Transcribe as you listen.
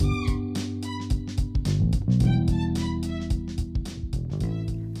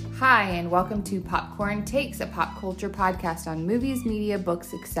Hi, and welcome to Popcorn Takes, a pop culture podcast on movies, media,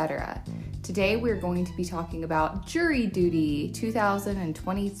 books, etc. Today we're going to be talking about Jury Duty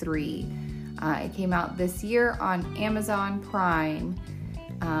 2023. It came out this year on Amazon Prime.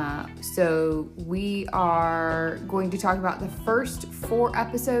 So we are going to talk about the first 4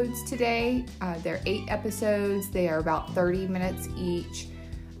 episodes today. There are 8 episodes. They are about 30 minutes each.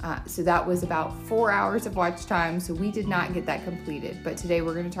 So that was about 4 hours of watch time, so we did not get that completed. But today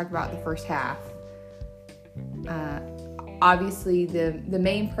we're going to talk about the first half. Obviously, the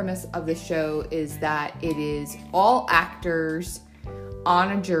main premise of the show is that it is all actors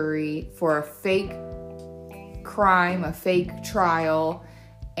on a jury for a fake crime, a fake trial,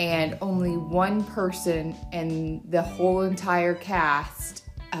 and only one person in the whole entire cast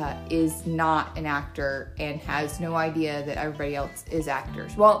is not an actor and has no idea that everybody else is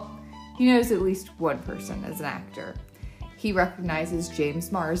actors. Well, he knows at least one person is an actor. He recognizes James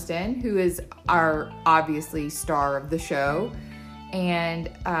Marsden, who is our obviously star of the show, and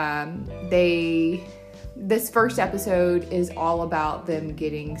this first episode is all about them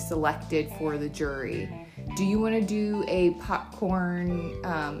getting selected for the jury. Do you want to do a popcorn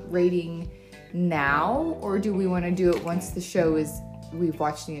rating now, or do we want to do it once the show we've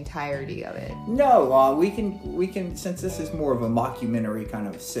watched the entirety of it? No, we can since this is more of a mockumentary kind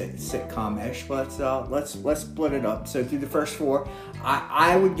of sitcom-ish. Let's split it up. So through the first 4,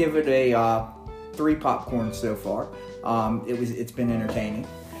 I would give it a 3 popcorn so far. It's been entertaining,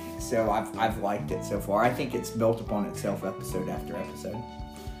 so I've liked it so far. I think it's built upon itself episode after episode.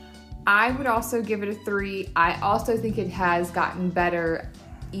 I would also give it a 3. I also think it has gotten better.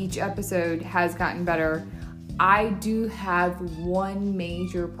 Each episode has gotten better. I do have one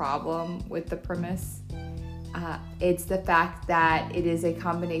major problem with the premise. It's the fact that it is a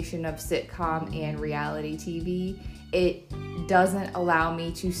combination of sitcom and reality TV. It doesn't allow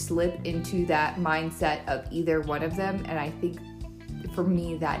me to slip into that mindset of either one of them, and I think for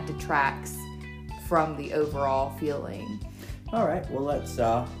me that detracts from the overall feeling. All right, well let's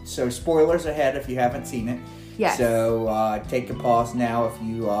so spoilers ahead if you haven't seen it. Yes. So take a pause now if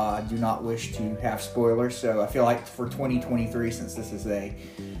you do not wish to have spoilers. So I feel like for 2023, since this is a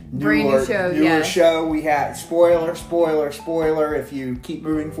newer show, we had spoiler. If you keep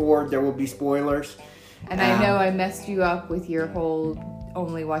moving forward, there will be spoilers. And I know I messed you up with your whole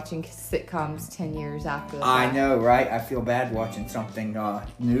only watching sitcoms 10 years after that. I know, right? I feel bad watching something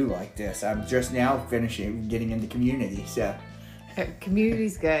new like this. I'm just now getting into Community. So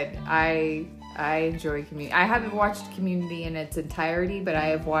Community's good. I enjoy Community. I haven't watched Community in its entirety, but I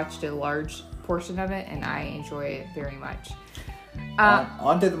have watched a large portion of it, and I enjoy it very much.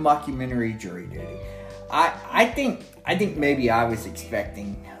 On to the mockumentary Jury Duty. I think maybe I was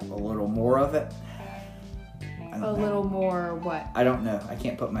expecting a little more of it. A little more what? I don't know. I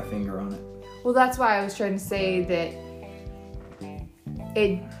can't put my finger on it. Well, that's why I was trying to say that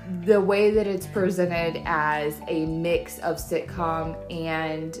the way that it's presented as a mix of sitcom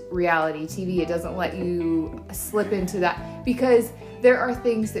and reality TV, it doesn't let you slip into that, because there are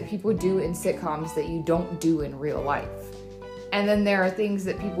things that people do in sitcoms that you don't do in real life. And then there are things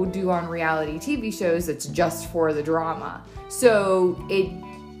that people do on reality TV shows that's just for the drama. So it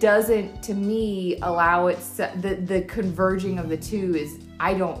doesn't, to me, allow it, the converging of the two is,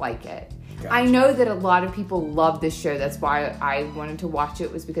 I don't like it. Gotcha. I know that a lot of people love this show. That's why I wanted to watch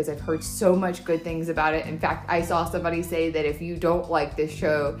it, was because I've heard so much good things about it. In fact, I saw somebody say that if you don't like this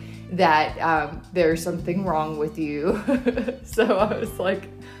show, that there's something wrong with you. So I was like,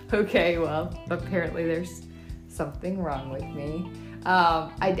 okay, well, apparently there's something wrong with me.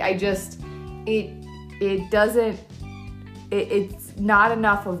 It's not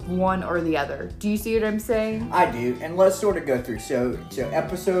enough of one or the other. Do you see what I'm saying? I do, and let's sort of go through. So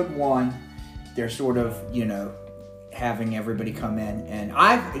episode 1, they're sort of, having everybody come in, and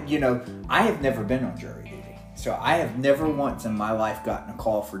I have never been on jury duty, so I have never once in my life gotten a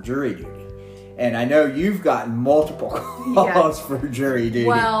call for jury duty. And I know you've gotten multiple calls for jury duty.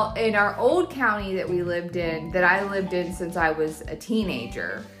 Well, in our old county that I lived in since I was a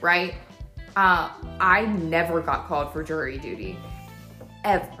teenager, right? I never got called for jury duty,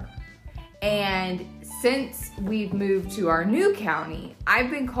 ever. And since we've moved to our new county,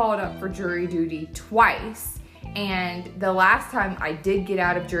 I've been called up for jury duty twice. And the last time I did get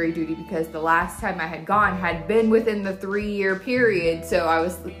out of jury duty, because the last time I had gone had been within the 3-year period. So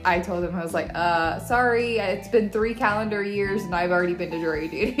I told them, I was like, sorry, it's been 3 calendar years and I've already been to jury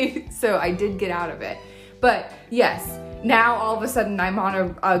duty. So I did get out of it. But yes, now all of a sudden I'm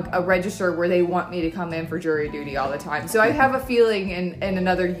on a register where they want me to come in for jury duty all the time. So I have a feeling in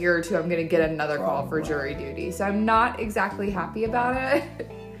another year or two I'm going to get another call for jury duty. So I'm not exactly happy about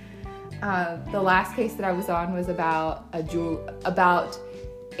it. the last case that I was on was about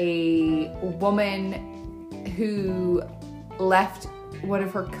a woman who left one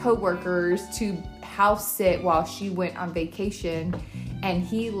of her coworkers to house sit while she went on vacation, and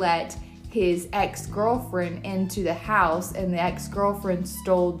he let his ex-girlfriend into the house, and the ex-girlfriend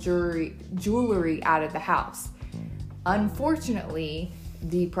stole jewelry out of the house. Unfortunately,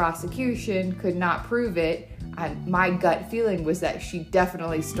 the prosecution could not prove it. My gut feeling was that she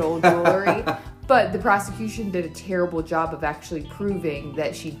definitely stole jewelry, but the prosecution did a terrible job of actually proving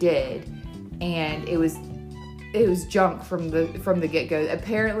that she did, and it was junk from the get-go.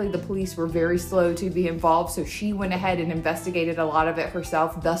 Apparently, the police were very slow to be involved, so she went ahead and investigated a lot of it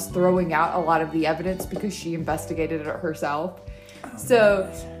herself, thus throwing out a lot of the evidence because she investigated it herself. So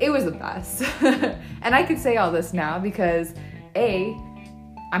it was a mess. And I could say all this now because A,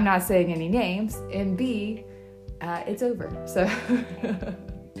 I'm not saying any names, and B, it's over. So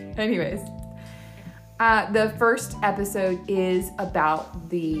anyways, the first episode is about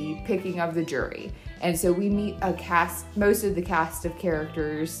the picking of the jury. And so we meet most of the cast of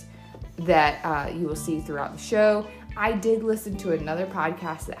characters that you will see throughout the show. I did listen to another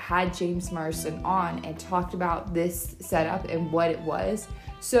podcast that had James Marsden on and talked about this setup and what it was.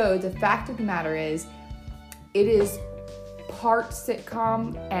 So the fact of the matter is, it is part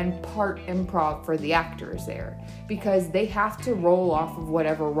sitcom and part improv for the actors there, because they have to roll off of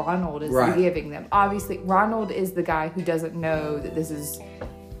whatever Ronald is giving them. Obviously, Ronald is the guy who doesn't know that this is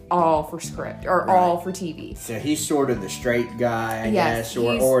all for script or all for TV. So he's sort of the straight guy, I guess,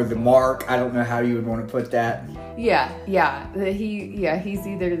 or the mark. I don't know how you would want to put that. He's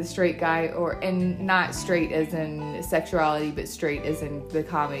either the straight guy and not straight as in sexuality, but straight as in the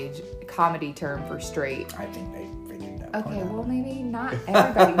comedy term for straight. I think they figured that. Okay, well maybe not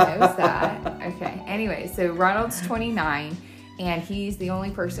everybody knows that. Okay. Anyway, so Ronald's 29, and he's the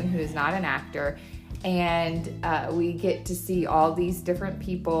only person who is not an actor. And we get to see all these different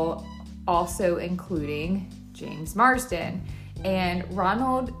people, also including James Marsden. And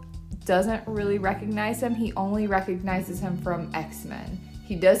Ronald doesn't really recognize him. He only recognizes him from X-Men.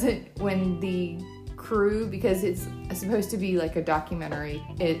 He doesn't, when the crew, because it's supposed to be like a documentary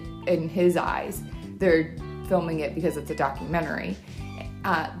in his eyes, they're filming it because it's a documentary.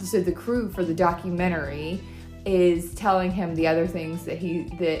 So the crew for the documentary is telling him the other things that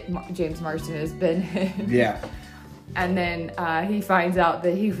James Marsden has been in. Yeah. And then he finds out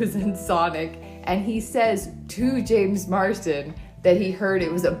that he was in Sonic, and he says to James Marsden that he heard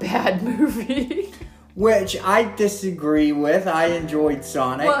it was a bad movie. Which I disagree with. I enjoyed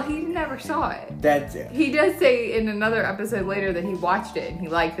Sonic. Well, he never saw it. That's it. He does say in another episode later that he watched it and he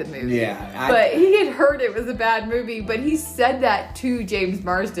liked the movie. Yeah. But he had heard it was a bad movie, but he said that to James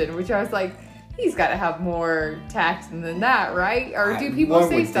Marsden, which I was like, he's got to have more tact than that, right? Or do people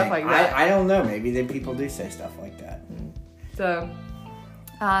say stuff like that? I don't know. Maybe people do say stuff like that. So,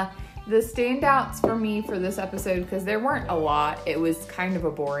 the standouts for me for this episode, because there weren't a lot. It was kind of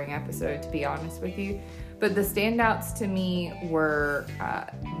a boring episode, to be honest with you. But the standouts to me were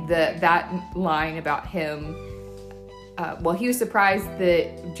that line about him. He was surprised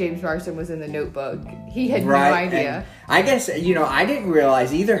that James Marsden was in The Notebook. He had no idea. And I guess, I didn't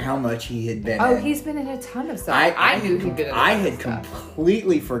realize either how much he had been in. Oh, he's been in a ton of stuff. I knew he'd been in a ton of stuff. I had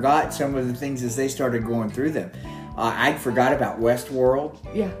completely forgot some of the things as they started going through them. I forgot about Westworld.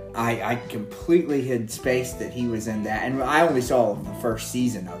 Yeah. I completely had spaced that he was in that. And I only saw the first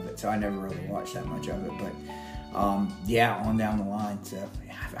season of it, so I never really watched that much of it. But, on down the line. So,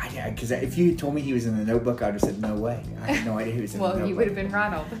 because if you had told me he was in The Notebook, I would have said, no way. I had no idea he was in The Notebook. Well, you would have been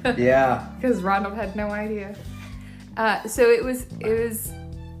Ronald. Yeah. Because Ronald had no idea. So it was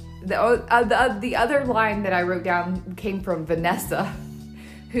the other line that I wrote down came from Vanessa,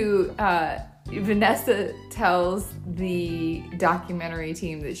 who Vanessa tells the documentary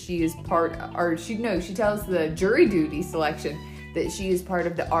team that she is she tells the jury duty selection that she is part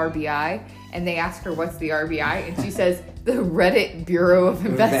of the RBI, and they ask her what's the RBI, and she says the Reddit Bureau of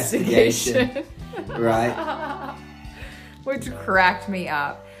Investigation. Right. Which cracked me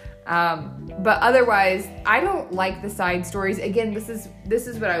up. But otherwise, I don't like the side stories. Again, this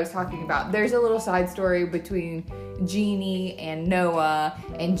is what I was talking about. There's a little side story between Jeannie and Noah,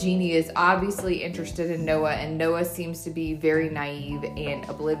 and Jeannie is obviously interested in Noah, and Noah seems to be very naive and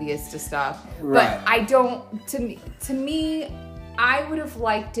oblivious to stuff. Right. But I don't, to me, I would have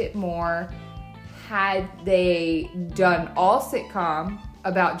liked it more had they done all sitcom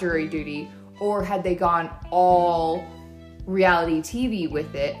about jury duty, or had they gone all reality TV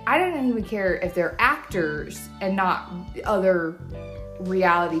with it. I don't even care if they're actors and not other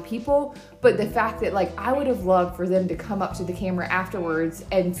reality people, but the fact that like I would have loved for them to come up to the camera afterwards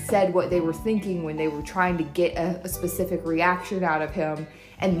and said what they were thinking when they were trying to get a specific reaction out of him,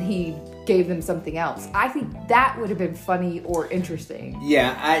 and he gave them something else. I think that would have been funny or interesting.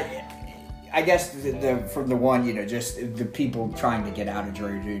 Yeah, I guess from the one, just the people trying to get out of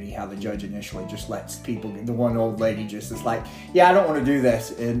jury duty, how the judge initially just lets people, the one old lady just is like, yeah, I don't want to do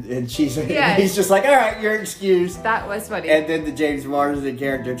this. And he's just like, all right, you're excused. That was funny. And then the James Marsden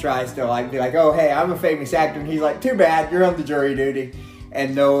character tries to like be like, oh, hey, I'm a famous actor. And he's like, too bad, you're on the jury duty.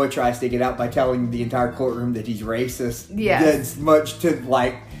 And Noah tries to get out by telling the entire courtroom that he's racist. Yes. That's much to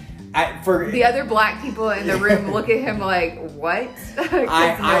like... for the other black people in the room look at him like, what?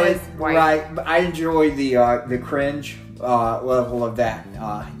 I enjoy the cringe level of that.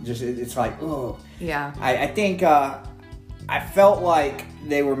 It's like, oh. Yeah. I think I felt like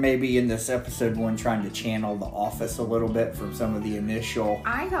they were maybe in this episode 1 trying to channel The Office a little bit from some of the initial.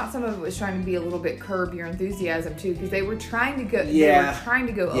 I thought some of it was trying to be a little bit Curb Your Enthusiasm too, because they were trying to go. Yeah. They were trying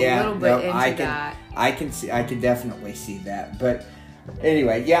to go a little bit into that. I can definitely see that, but.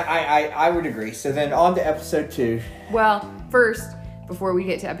 Anyway, yeah, I would agree. So then on to episode 2. Well, first, before we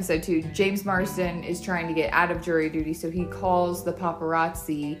get to episode 2, James Marsden is trying to get out of jury duty, so he calls the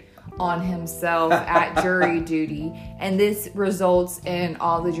paparazzi on himself at jury duty, and this results in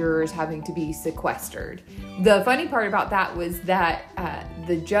all the jurors having to be sequestered. The funny part about that was that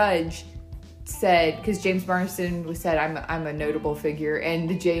the judge said, because James Marsden said, I'm a notable figure, and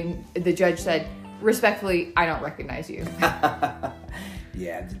the judge said, respectfully, I don't recognize you.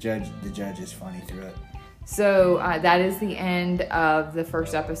 Yeah, the judge is funny through it. So that is the end of the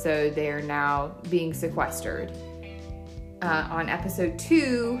first episode. They are now being sequestered. On episode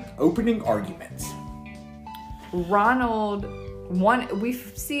 2, opening arguments. Ronald, we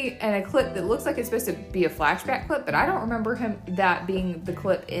see in a clip that looks like it's supposed to be a flashback clip, but I don't remember that being the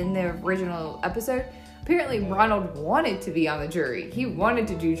clip in the original episode. Apparently, Ronald wanted to be on the jury. He wanted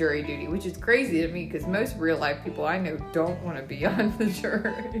to do jury duty, which is crazy to me because most real life people I know don't want to be on the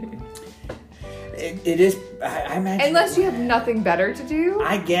jury. It is, I imagine. Unless you have nothing better to do.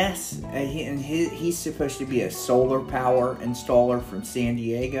 I guess. He's supposed to be a solar power installer from San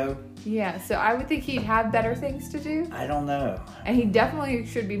Diego. Yeah, so I would think he'd have better things to do. I don't know. And he definitely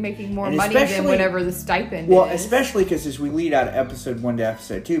should be making more money than whatever the stipend is. Well, especially because as we lead out of episode 1 to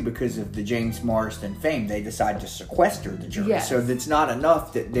episode 2, because of the James Marsden fame, they decide to sequester the jury. Yes. So it's not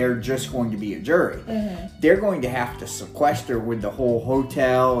enough that they're just going to be a jury. Mm-hmm. They're going to have to sequester with the whole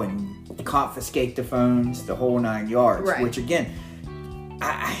hotel and confiscate the phones, the whole 9 yards. Right. Which again,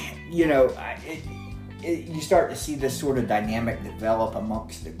 you start to see this sort of dynamic develop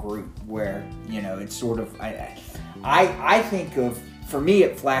amongst the group where, it's sort of, I think of, for me,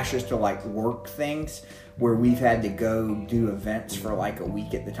 it flashes to like work things where we've had to go do events for like a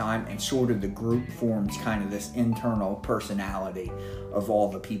week at the time, and sort of the group forms kind of this internal personality of all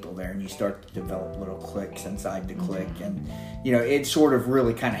the people there, and you start to develop little cliques inside the clique, and, it sort of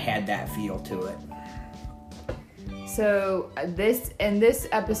really kind of had that feel to it. So in this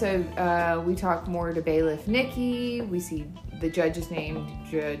episode, we talk more to Bailiff Nikki. We see the judge is named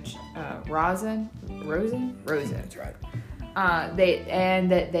Judge Rosen. That's right.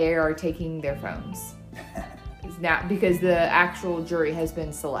 That they are taking their phones now because the actual jury has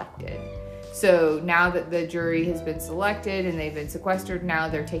been selected. So now that the jury has been selected and they've been sequestered, now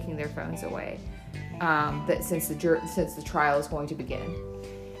they're taking their phones away. That since the trial is going to begin.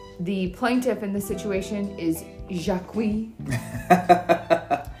 The plaintiff in this situation is Jacques.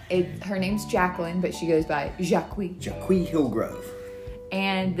 Her name's Jacqueline, but she goes by Jacques. Jacques Hillgrove.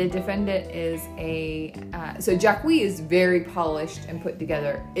 And the defendant is so Jacques is very polished and put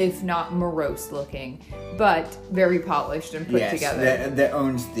together, if not morose looking, but very polished and put together. Yes, that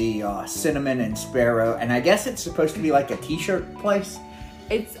owns the Cinnamon and Sparrow, and I guess it's supposed to be like a t-shirt place.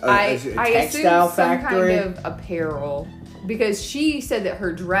 It's I assume some kind of apparel. Because she said that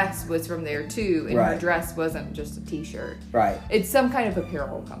her dress was from there too, and her dress wasn't just a t-shirt. Right. It's some kind of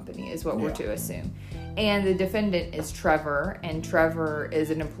apparel company is what we're to assume. And the defendant is Trevor, and Trevor is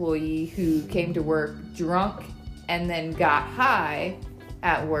an employee who came to work drunk and then got high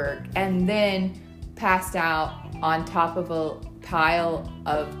at work and then passed out on top of a pile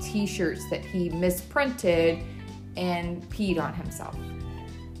of t-shirts that he misprinted and peed on himself.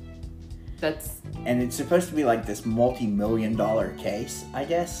 And it's supposed to be like this multi-million-dollar case, I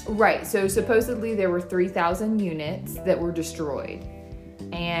guess? Right. So supposedly there were 3,000 units that were destroyed.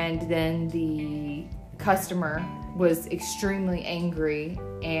 And then the customer was extremely angry,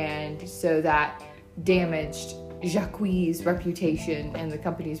 and so that damaged Jacques' reputation and the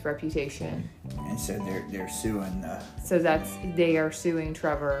company's reputation. And so they're suing the. So they are suing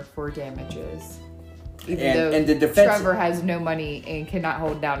Trevor for damages. Even though and the defense, Trevor has no money and cannot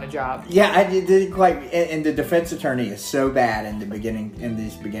hold down a job. Yeah, I didn't quite. And the defense attorney is so bad in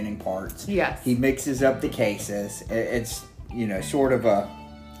these beginning parts. Yes. He mixes up the cases. It's sort of a.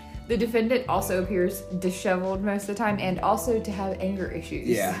 The defendant also appears disheveled most of the time, and also to have anger issues.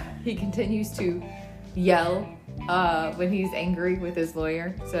 Yeah. He continues to yell when he's angry with his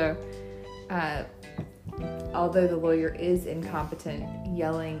lawyer. So, although the lawyer is incompetent,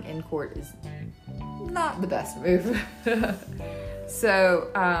 yelling in court is not the best move.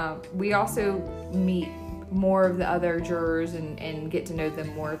 So, we also meet more of the other jurors and get to know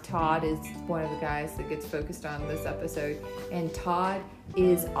them more. Todd is one of the guys that gets focused on this episode, and Todd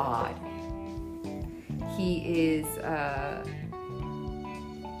is odd. He is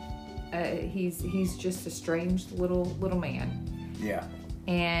he's just a strange little man. Yeah.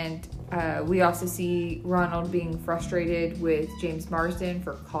 And we also see Ronald being frustrated with James Marsden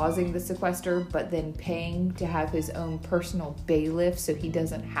for causing the sequester, but then paying to have his own personal bailiff so he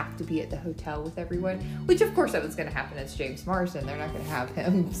doesn't have to be at the hotel with everyone. Which, of course, that was going to happen. It's James Marsden. They're not going to have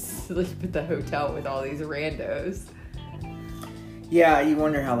him sleep at the hotel with all these randos. Yeah, you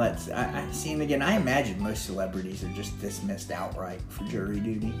wonder how that's. I see him again. I imagine most celebrities are just dismissed outright for jury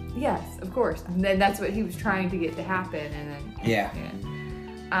duty. Yes, of course. And then that's what he was trying to get to happen, and then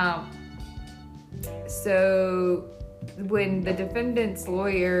Yeah. So when the defendant's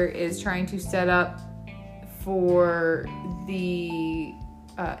lawyer is trying to set up for the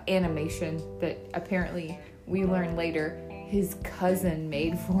animation that apparently we learn later his cousin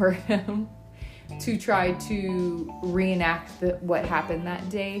made for him to try to reenact what happened that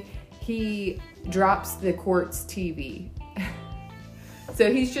day, he drops the court's TV.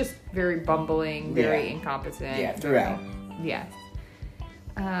 So he's just very bumbling, very incompetent. Yeah, throughout. Yes.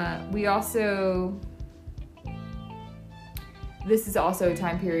 We also... This is also a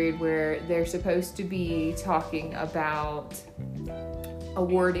time period where they're supposed to be talking about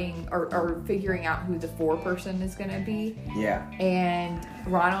awarding or figuring out who the foreperson is going to be. Yeah. And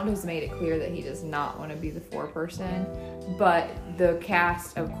Ronald has made it clear that he does not want to be the foreperson. But the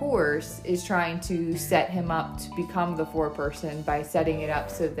cast, of course, is trying to set him up to become the foreperson by setting it up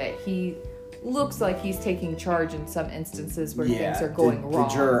so that he looks like he's taking charge in some instances where things are going wrong.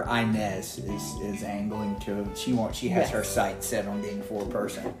 The juror Inez is angling to. She has her sights set on being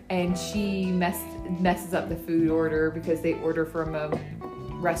foreperson, and she messes up the food order because they order from a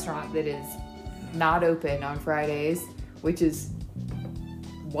restaurant that is not open on Fridays, which is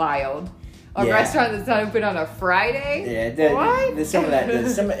wild. A restaurant that's not open on a Friday? Yeah. What? Some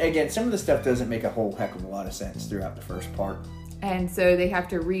of the stuff doesn't make a whole heck of a lot of sense throughout the first part. And so they have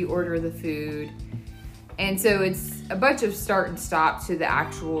to reorder the food. And so it's a bunch of start and stop to the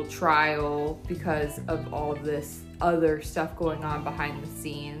actual trial because of all of this other stuff going on behind the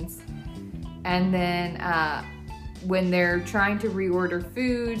scenes. And then when they're trying to reorder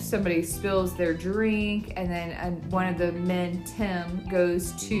food, somebody spills their drink. And then one of the men, Tim,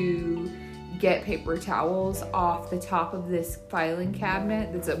 goes to get paper towels off the top of this filing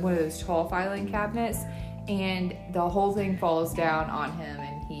cabinet. That's one of those tall filing cabinets. And the whole thing falls down on him,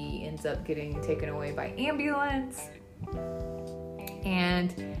 and he ends up getting taken away by ambulance.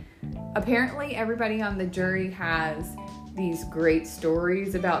 And apparently everybody on the jury has these great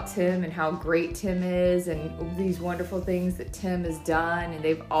stories about Tim and how great Tim is and these wonderful things that Tim has done. And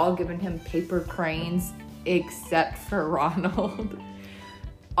they've all given him paper cranes except for Ronald.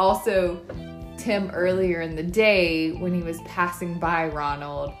 Also, Tim earlier in the day when he was passing by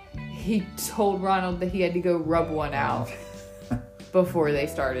Ronald, he told Ronald that he had to go rub one out before they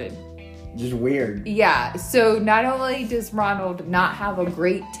started. Just weird. Yeah, so not only does Ronald not have a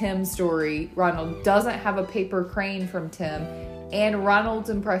great Tim story, Ronald doesn't have a paper crane from Tim, and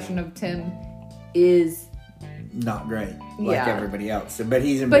Ronald's impression of Tim is not great, like everybody else. But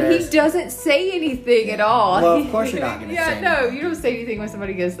he's embarrassed. But he doesn't say anything at all. Well, of course you're not going to say anything. Yeah, no, you don't say anything when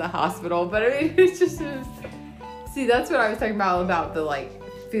somebody goes to the hospital, but I mean, it's just... See, that's what I was talking about the, like,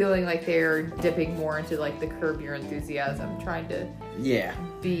 feeling like they're dipping more into, like, the Curb Your Enthusiasm, trying to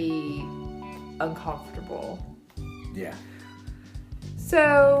be uncomfortable. Yeah.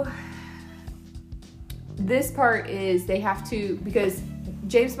 So, this part is they have to, because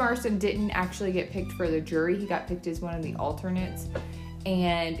James Marsden didn't actually get picked for the jury. He got picked as one of the alternates.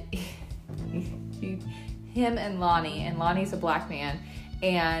 And him and Lonnie's a black man,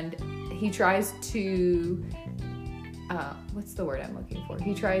 and he tries to... what's the word I'm looking for?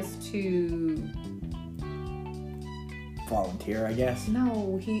 He tries to volunteer, I guess.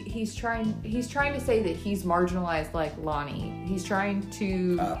 No, he's trying to say that he's marginalized like Lonnie. He's trying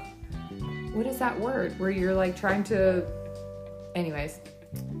to what is that word where you're like trying to, anyways,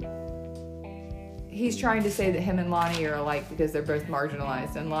 he's trying to say that him and Lonnie are alike because they're both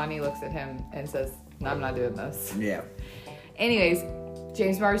marginalized, and Lonnie looks at him and says, I'm not doing this. Yeah. Anyways,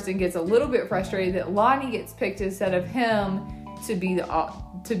 James Marsden gets a little bit frustrated that Lonnie gets picked instead of him to be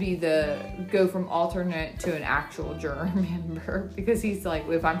the go from alternate to an actual juror member, because he's like,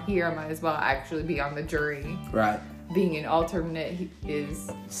 well, if I'm here, I might as well actually be on the jury. Right. Being an alternate is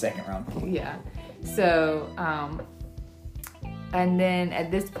second round. Yeah. So, and then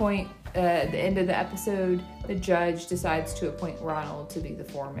at this point, at the end of the episode, the judge decides to appoint Ronald to be the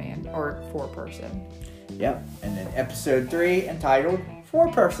foreman or foreperson. Yep. And then episode 3 entitled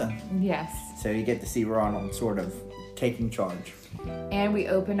Foreperson. Yes. So you get to see Ronald sort of taking charge. And we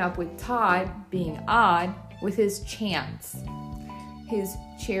open up with Todd being odd with his chants, his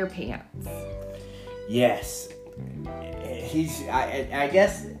chair pants. Yes. I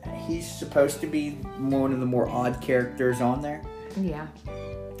guess he's supposed to be one of the more odd characters on there. Yeah.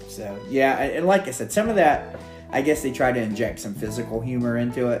 So, yeah, and like I said, some of that, I guess they try to inject some physical humor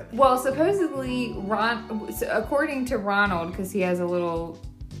into it. Well, supposedly, according to Ronald, because he has a little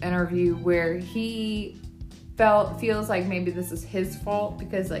interview where he feels like maybe this is his fault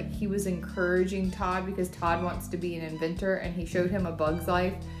because like he was encouraging Todd because Todd wants to be an inventor, and he showed him A Bug's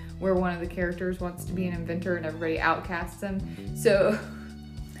Life where one of the characters wants to be an inventor and everybody outcasts him. So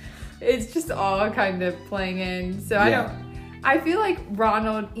it's just all kind of playing in. So I feel like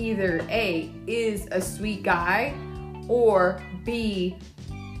Ronald either A, is a sweet guy, or B,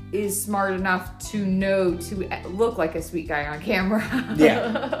 is smart enough to know to look like a sweet guy on camera.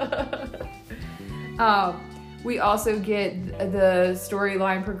 Yeah. We also get the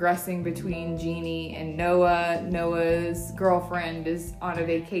storyline progressing between Jeannie and Noah. Noah's girlfriend is on a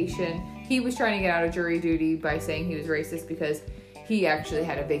vacation. He was trying to get out of jury duty by saying he was racist because he actually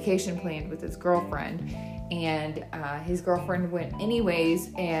had a vacation planned with his girlfriend. And his girlfriend went anyways,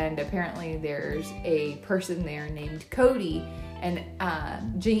 and apparently there's a person there named Cody. And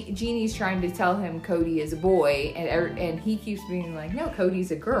Jeannie's trying to tell him Cody is a boy, and he keeps being like, no, Cody's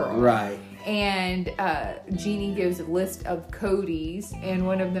a girl. Right. And Jeannie gives a list of Codys, and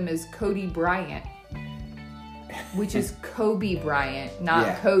one of them is Cody Bryant, which is Kobe Bryant,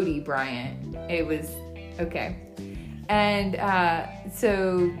 not Cody Bryant. It was, okay. And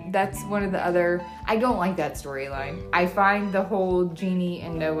so that's one of the other, I don't like that storyline. I find the whole Jeannie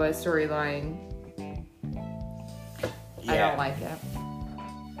and Noah storyline, I don't like it.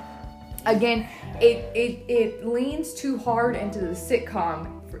 Again, it leans too hard into the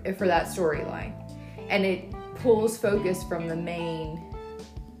sitcom for that storyline, and it pulls focus from the main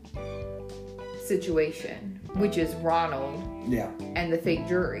situation, which is Ronald and the fake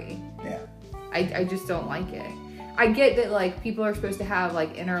jury. I just don't like it. I get that like people are supposed to have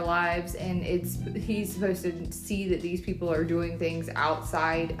like inner lives, and he's supposed to see that these people are doing things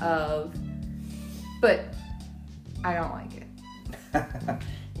outside of, but I don't like it.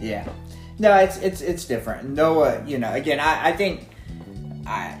 Yeah. No, it's different. Noah, again, I think,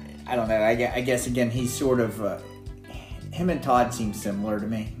 I don't know, I guess, again, he's sort of, him and Todd seem similar to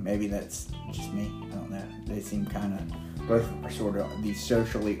me. Maybe that's just me. I don't know. They seem kind of, both are sort of these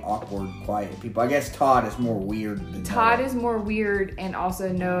socially awkward, quiet people. I guess Todd is more weird than Todd Noah. is more weird, and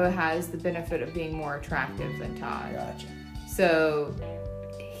also Noah has the benefit of being more attractive than Todd. Gotcha. So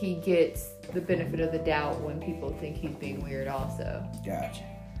he gets the benefit of the doubt when people think he's being weird also. Gotcha.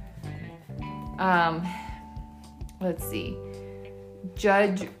 Let's see.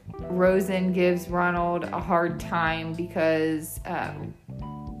 Judge Rosen gives Ronald a hard time because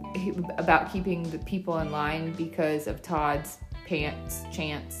about keeping the people in line because of Todd's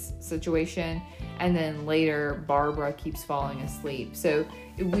chance situation, and then later Barbara keeps falling asleep. So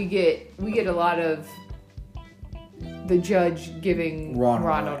we get a lot of the judge giving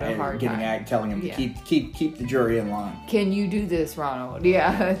Ronald a hard time, telling him to keep the jury in line. Can you do this, Ronald?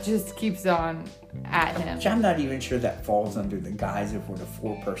 Yeah, it just keeps on at him. Which I'm not even sure that falls under the guise of what a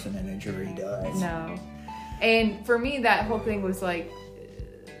foreperson in a jury does. No. And for me, that whole thing was like,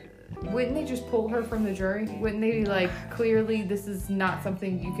 wouldn't they just pull her from the jury? Wouldn't they be like, clearly this is not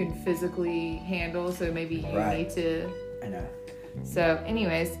something you can physically handle, so maybe you need to... I know. So,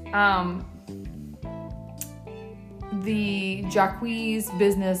 anyways, the Jacquees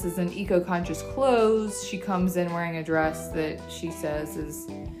business is an eco-conscious clothes. She comes in wearing a dress that she says is,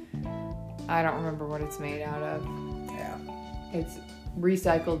 I don't remember what it's made out of. Yeah. It's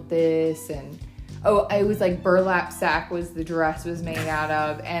recycled this, and Oh, it was like burlap sack was the dress was made out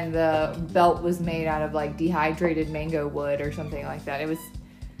of, and the belt was made out of like dehydrated mango wood or something like that. It was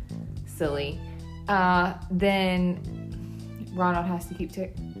silly. Then Ronald has to keep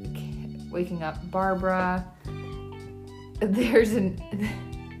waking up Barbara. There's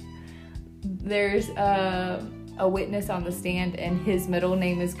a witness on the stand, and his middle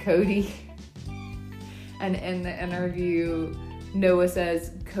name is Cody. And in the interview, Noah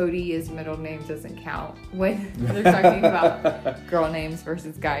says Cody's middle name doesn't count when they're talking about girl names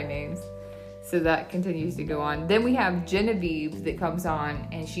versus guy names. So that continues to go on. Then we have Genevieve that comes on,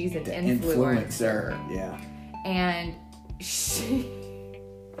 and she's an influencer. Yeah. And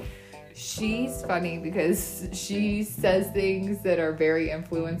she's funny because she says things that are very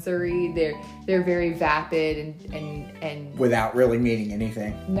influencery. They're very vapid and without really meaning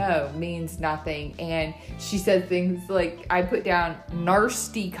anything. No, means nothing. And she said things like, I put down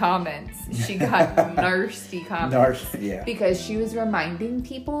nasty comments. She got nasty comments. Yeah. Because she was reminding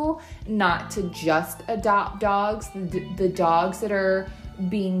people not to just adopt dogs. The dogs that are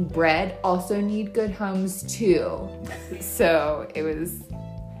being bred also need good homes too. So it was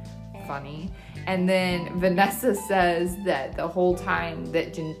funny. And then Vanessa says that the whole time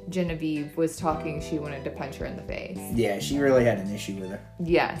that Genevieve was talking, she wanted to punch her in the face. Yeah, she really had an issue with her.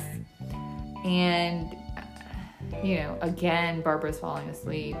 Yes. And, you know, again, Barbara's falling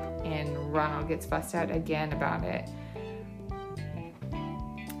asleep, and Ronald gets fussed at again about it.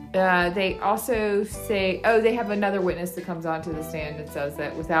 They also say, they have another witness that comes onto the stand and says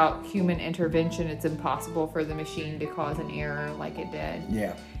that without human intervention, it's impossible for the machine to cause an error like it did.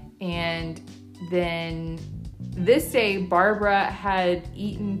 Yeah. And then this day, Barbara had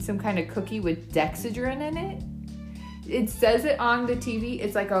eaten some kind of cookie with Dexedrine in it. It says it on the TV.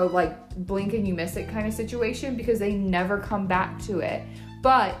 It's like a blink and you miss it kind of situation because they never come back to it.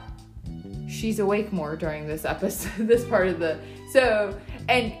 But she's awake more during this episode, this part of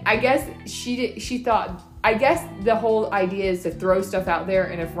and I guess she thought, I guess the whole idea is to throw stuff out there,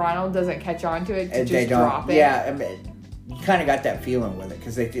 and if Ronald doesn't catch on to it, to just drop it. Yeah, I mean, you kind of got that feeling with it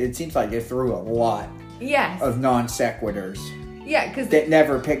because it seems like they threw a lot of non sequiturs. Yeah, because that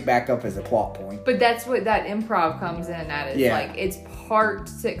never picked back up as a plot point. But that's what that improv comes in at. It's like it's part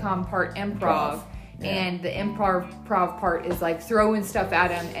sitcom, part improv. Yeah. And the improv part is like throwing stuff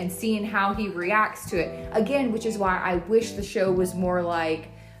at him and seeing how he reacts to it. Again, which is why I wish the show was more like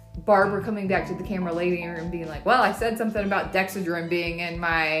Barbara coming back to the camera later and being like, well, I said something about Dexedrine being in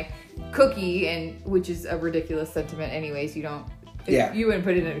my cookie, and which is a ridiculous sentiment anyways. You don't, you wouldn't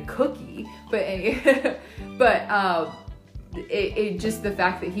put it in a cookie, but it just the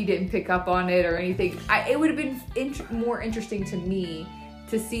fact that he didn't pick up on it or anything, it would have been more interesting to me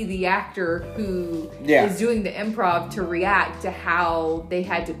to see the actor who is doing the improv to react to how they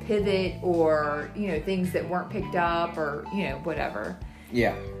had to pivot, or things that weren't picked up, or whatever.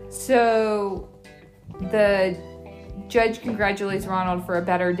 Yeah. So the judge congratulates Ronald for a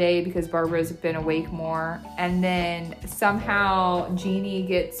better day because Barbara's been awake more. And then somehow Jeannie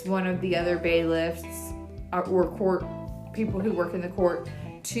gets one of the other bailiffs or court people who work in the court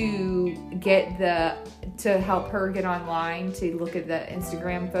to help her get online to look at the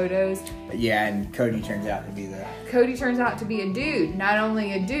Instagram photos. Yeah, and Cody turns out to be a dude. Not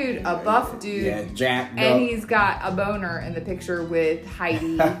only a dude, a buff dude. Yeah, Jack. And he's got a boner in the picture with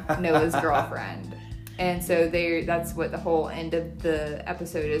Heidi, Noah's girlfriend. And so that's what the whole end of the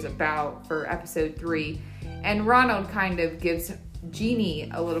episode is about for episode 3. And Ronald kind of gives Jeannie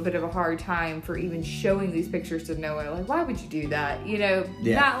a little bit of a hard time for even showing these pictures to Noah. Like, why would you do that?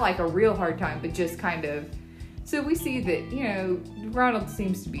 Not like a real hard time, but just kind of. So we see that, Ronald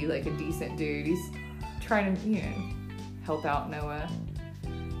seems to be like a decent dude. He's trying to, help out Noah.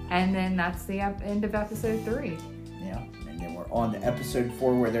 And then that's the end of episode 3. Yeah. And then we're on to episode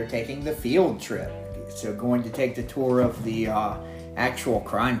 4 where they're taking the field trip. So going to take the tour of the actual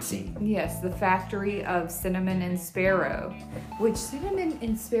crime scene. Yes, the factory of Cinnamon and Sparrow. Which Cinnamon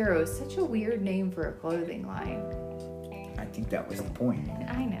and Sparrow is such a weird name for a clothing line. I think that was the point.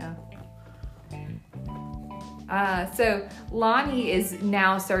 I know. So Lonnie is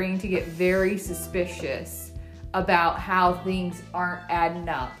now starting to get very suspicious about how things aren't adding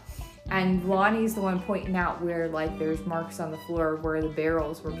up. And Lonnie's the one pointing out where, there's marks on the floor where the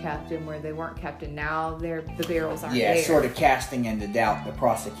barrels were kept and where they weren't kept, and now the barrels aren't there. Yeah, sort of casting into doubt the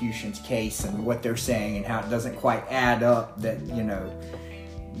prosecution's case and what they're saying and how it doesn't quite add up that,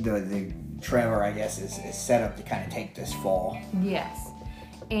 the Trevor, I guess, is set up to kind of take this fall. Yes.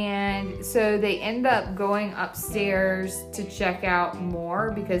 And so they end up going upstairs to check out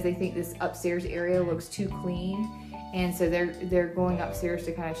more because they think this upstairs area looks too clean. And so they're going upstairs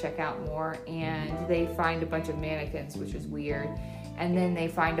to kind of check out more, and they find a bunch of mannequins, which is weird. And then they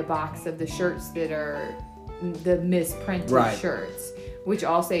find a box of the shirts that are the misprinted shirts, which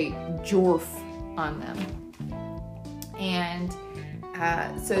all say Jorf on them. And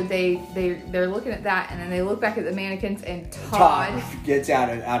so they're looking at that, and then they look back at the mannequins, and Todd gets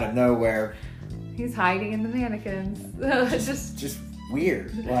out of nowhere. He's hiding in the mannequins. just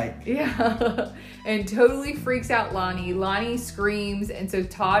weird, like, yeah. And totally freaks out Lonnie. Lonnie screams, and so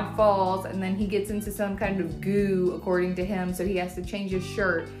Todd falls, and then he gets into some kind of goo, according to him, so he has to change his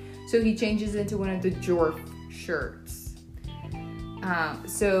shirt. So he changes into one of the Jorf shirts.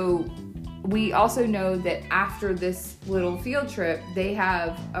 So we also know that after this little field trip, they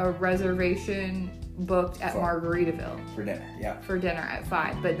have a reservation booked at Margaritaville for dinner. Yeah, for dinner at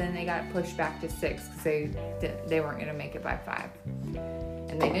 5, but then they got pushed back to 6 because they weren't going to make it by 5,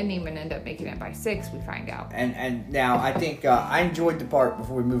 and they didn't even end up making it by 6. We find out. And now I think I enjoyed the part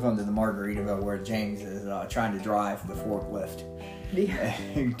before we move on to the Margaritaville where James is trying to drive the forklift. Yeah.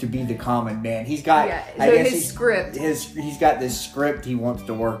 To be the common man. He's got his script. He's got this script he wants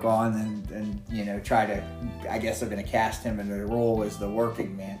to work on and try to, I guess they're going to cast him in the role as the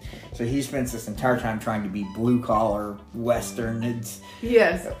working man. So he spends this entire time trying to be blue collar Western.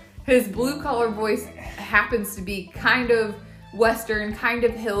 Yes. His blue collar voice happens to be kind of Western, kind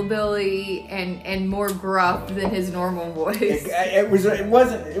of hillbilly, and more gruff than his normal voice. It was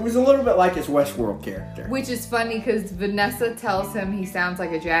a little bit like his Westworld character, which is funny because Vanessa tells him he sounds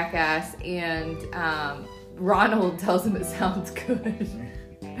like a jackass, and Ronald tells him it sounds good.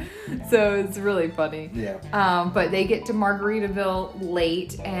 So it's really funny. Yeah. But they get to Margaritaville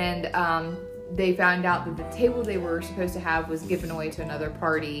late, and they found out that the table they were supposed to have was given away to another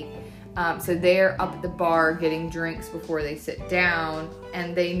party. So they're up at the bar getting drinks before they sit down,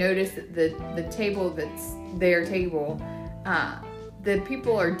 and they notice that the table that's their table, the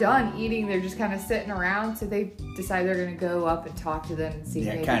people are done eating. They're just kind of sitting around, so they decide they're going to go up and talk to them and see.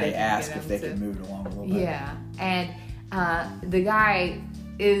 Yeah, kind of ask if they can move it along a little bit. Yeah, and the guy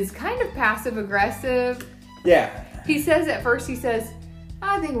is kind of passive aggressive. Yeah. He says at first,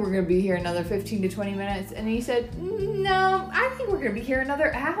 I think we're going to be here another 15 to 20 minutes. And he said, no, I think we're going to be here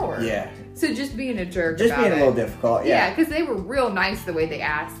another hour. Yeah. So just being a jerk just about being it. a little difficult, yeah. Yeah, because they were real nice the way they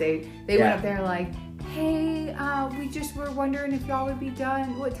asked. They went up there like, hey, we just were wondering if y'all would be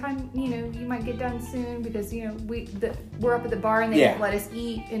done. What time, you might get done soon. Because, we're up at the bar and they won't let us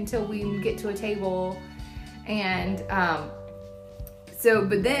eat until we get to a table. And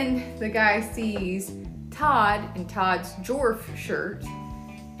but then the guy sees Todd in Todd's Jorf shirt.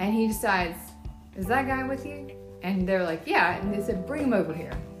 And he decides, is that guy with you? And they're like, yeah. And they said, bring him over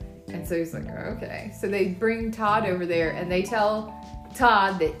here. And so he's like, okay. So they bring Todd over there, and they tell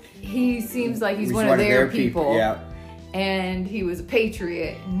Todd that he seems like he's one of their people. Yeah. And he was a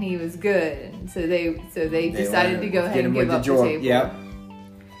patriot, and he was good. And so they decided to go ahead and give up the table. Yep.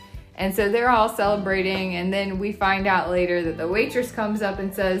 And so they're all celebrating, and then we find out later that the waitress comes up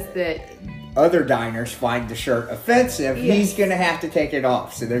and says that other diners find the shirt offensive. Yes. He's going to have to take it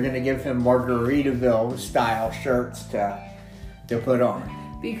off. So they're going to give him Margaritaville style shirts to put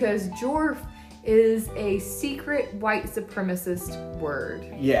on. Because Jorf is a secret white supremacist word.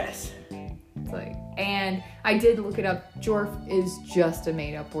 Yes. It's and I did look it up. Jorf is just a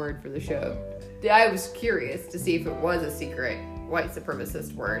made up word for the show. I was curious to see if it was a secret white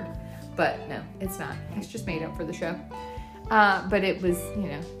supremacist word. But no, it's not. It's just made up for the show. But it was,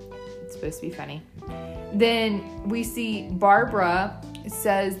 it's supposed to be funny. Then we see Barbara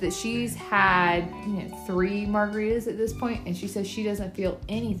says that she's had 3 margaritas at this point, and she says she doesn't feel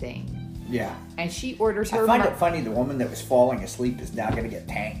anything. Yeah. And she orders her. I find it funny the woman that was falling asleep is now going to get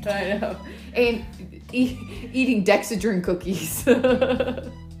tanked. I know. And eating Dexedrine cookies.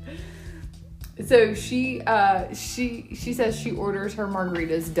 So she says she orders her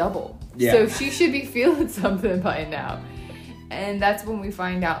margaritas double. Yeah. So she should be feeling something by now. And that's when we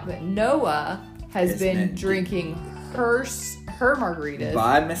find out that Noah has been drinking her margaritas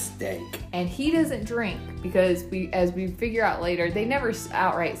by mistake. And he doesn't drink because as we figure out later, they never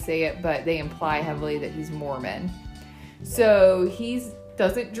outright say it, but they imply heavily that he's Mormon. So he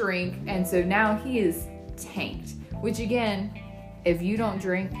doesn't drink, and so now he is tanked. Which again, if you don't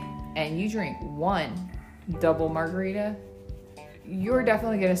drink and you drink one double margarita, you're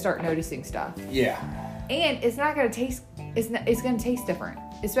definitely going to start noticing stuff. Yeah. And it's not going to taste. It's going to taste different,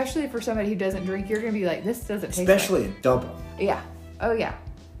 especially for somebody who doesn't drink. You're going to be like, this doesn't taste. Especially a double. Yeah. Oh yeah.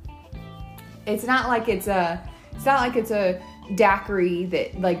 It's not like it's a daiquiri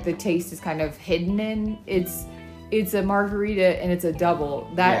that like the taste is kind of hidden in. It's a margarita and it's a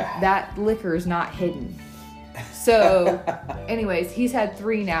double. That liquor is not hidden. So, anyways, he's had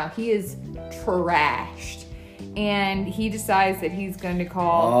 3 now. He is trashed. And he decides that he's going to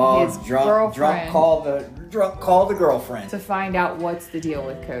call his girlfriend. Drunk call the girlfriend. To find out what's the deal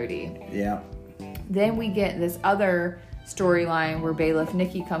with Cody. Yeah. Then we get this other storyline where bailiff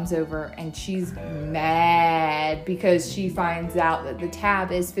Nikki comes over and she's mad because she finds out that the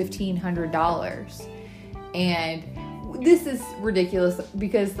tab is $1,500. And this is ridiculous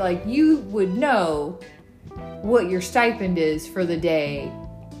because, like, you would know what your stipend is for the day,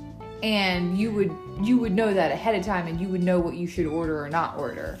 and you would know that ahead of time, and you would know what you should order or not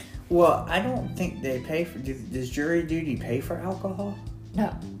order. Well, I don't think they pay for. Does jury duty pay for alcohol?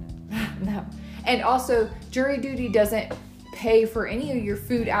 No. And also, jury duty doesn't pay for any of your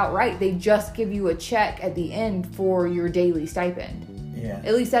food outright. They just give you a check at the end for your daily stipend. Yeah.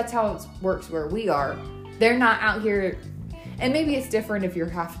 At least that's how it works where we are. They're not out here, and maybe it's different if you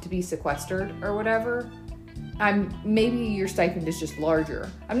have to be sequestered or whatever. Maybe your stipend is just larger.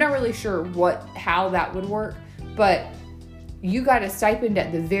 I'm not really sure how that would work, but you got a stipend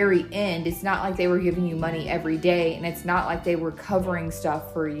at the very end. It's not like they were giving you money every day, and it's not like they were covering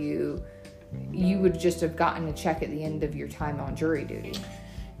stuff for you. You would just have gotten a check at the end of your time on jury duty.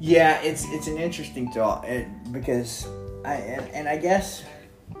 Yeah, it's an interesting thought because I guess.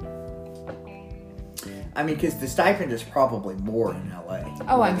 I mean, because the stipend is probably more in LA.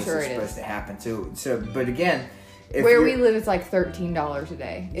 Oh, I'm sure it is. It's supposed to happen too. So, but again, where we live, it's like $13 a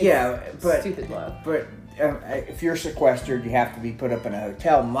day. It's stupid low. But if you're sequestered, you have to be put up in a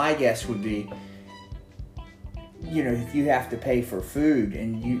hotel. My guess would be, if you have to pay for food,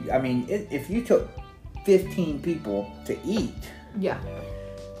 and if you took 15 people to eat, yeah,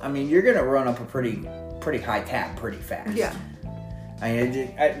 I mean, you're gonna run up a pretty high tab pretty fast. Yeah. I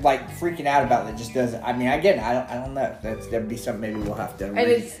mean, like freaking out about it just doesn't. I mean, again, I don't know. That'd be something maybe we'll have to. And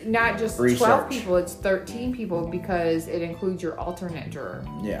it's not just research. 12 people; it's 13 people because it includes your alternate juror.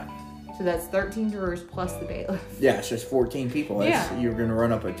 Yeah. So that's 13 jurors plus the bailiff. Yeah, it's just 14 people. Yeah. You're going to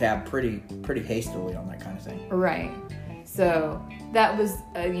run up a tab pretty hastily on that kind of thing. Right. So that was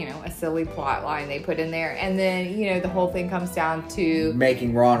a silly plot line they put in there, and then the whole thing comes down to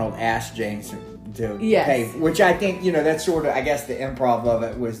making Ronald ask James to yes. pay, which I think, that's sort of, I guess the improv of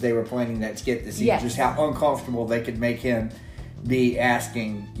it was they were planning that skit to see yes. just how uncomfortable they could make him be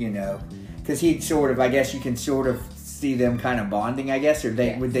asking, because he'd sort of, I guess you can sort of see them kind of bonding, I guess, or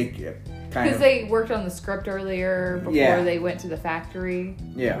they yes. would they kind of... Because they worked on the script earlier before they went to the factory.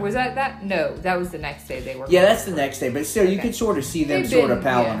 Yeah. Was that? No, that was the next day they worked. Yeah, that's the next day, but still, you could sort of see them sort of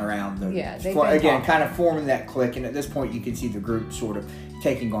palling around. Again, kind of forming that clique, and at this point, you can see the group sort of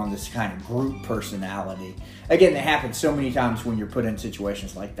taking on this kind of group personality. Again, that happens so many times when you're put in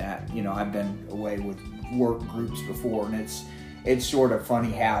situations like that. I've been away with work groups before, and it's sort of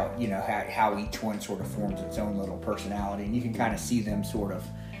funny how how each one sort of forms its own little personality, and you can kind of see them sort of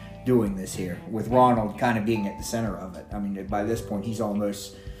doing this here with Ronald kind of being at the center of it. I mean, by this point, he's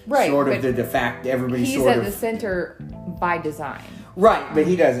almost sort of the de facto. Everybody's sort of the center by design. Right, but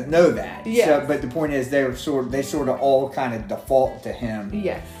he doesn't know that. Yes. So, but the point is, they sort of all kind of default to him.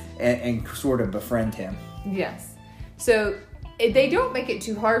 Yes. And sort of befriend him. Yes. So they don't make it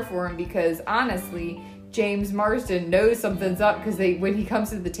too hard for him because honestly, James Marsden knows something's up because when he comes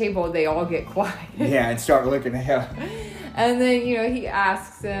to the table, they all get quiet. Yeah, and start looking at him. And then he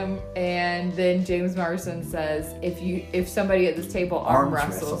asks him, and then James Marsden says, "If somebody at this table arm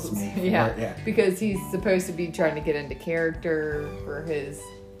wrestles me, yeah, because he's supposed to be trying to get into character for his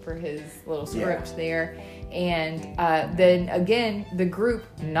little script there." And then again, the group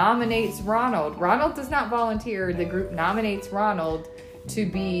nominates Ronald. Ronald does not volunteer. The group nominates Ronald to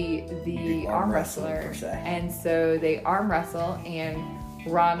be the arm wrestler, and so they arm wrestle, and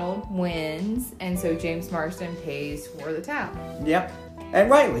Ronald wins, and so James Marsden pays for the tab. Yep,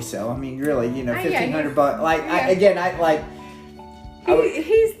 and rightly so. I mean, really, $1,500.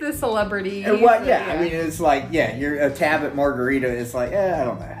 He's the celebrity. I mean, it's like, you're a tab at Margarita. It's like, I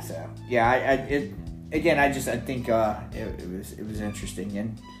don't know. So I think it was interesting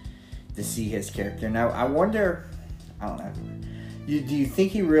and to see his character. Now I wonder, I don't know. Do you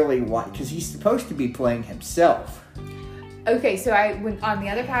think he really because he's supposed to be playing himself? Okay, so on the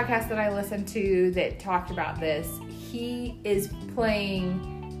other podcast that I listened to that talked about this, he is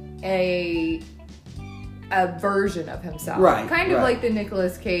playing a version of himself, right? Kind of like the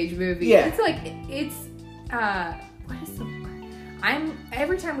Nicolas Cage movie. Yeah, what is the word?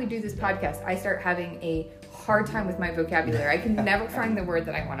 Every time we do this podcast, I start having a hard time with my vocabulary. I can never find the word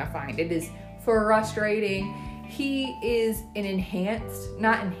that I want to find. It is frustrating. He is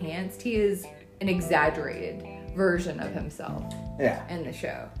he is an exaggerated version of himself in the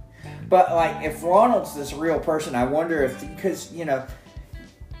show. But like, if Ronald's this real person, I wonder if, because you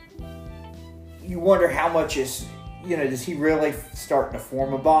wonder how much is, does he really start to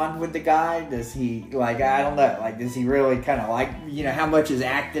form a bond with the guy? Does he, like, I don't know, like, does he really kind of like, how much is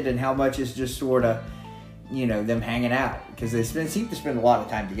acted and how much is just sort of, them hanging out? Because they seem to spend a lot of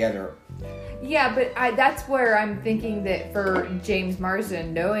time together. Yeah, but that's where I'm thinking that for James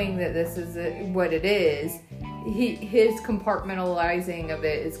Marsden, knowing that this is what it is, his compartmentalizing of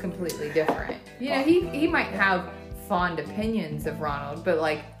it is completely different. He might have fond opinions of Ronald, but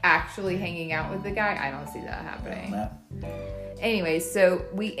like actually hanging out with the guy, I don't see that happening. Anyways, so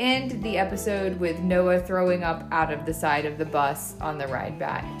we end the episode with Noah throwing up out of the side of the bus on the ride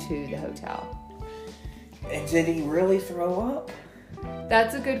back to the hotel. And did he really throw up?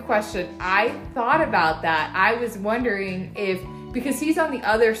 That's a good question. I thought about that. I was wondering because he's on the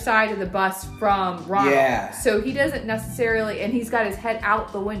other side of the bus from Ronald. Yeah. So he doesn't necessarily, and he's got his head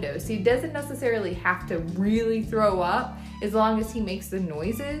out the window, so he doesn't necessarily have to really throw up as long as he makes the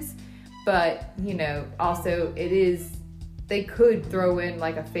noises. But, also they could throw in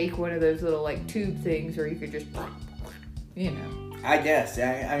like a fake one of those little like tube things, or you could just, I guess.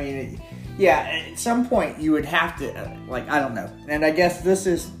 I mean, yeah, at some point you would have to, I don't know. And I guess this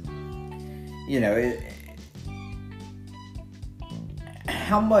is,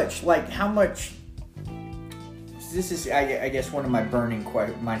 how much, this is, I guess, one of my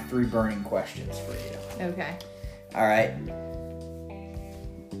my 3 burning questions for you. Okay. All right.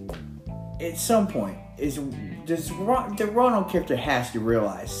 At some point, the Ronald character has to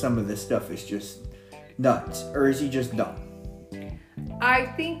realize some of this stuff is just nuts, or is he just dumb?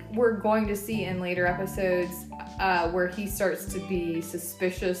 I think we're going to see in later episodes where he starts to be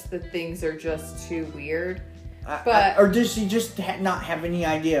suspicious that things are just too weird. Or does he just not have any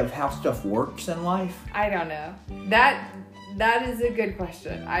idea of how stuff works in life? I don't know. That is a good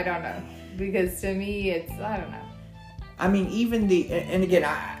question. I don't know. Because to me, I don't know. I mean, even and again,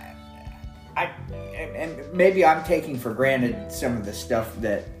 and maybe I'm taking for granted some of the stuff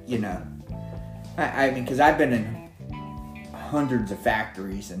that, I mean, because I've been in hundreds of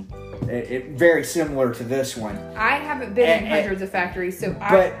factories, and it very similar to this one. I haven't been in hundreds of factories, so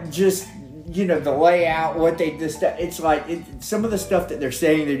just the layout, what they just, it's like some of the stuff that they're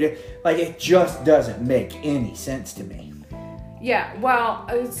saying they do, like, it just doesn't make any sense to me. Yeah, well,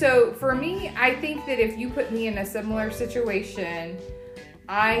 so for me, I think that if you put me in a similar situation,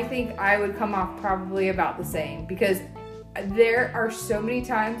 I think I would come off probably about the same, because there are so many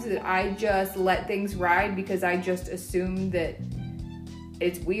times that I just let things ride because I just assume that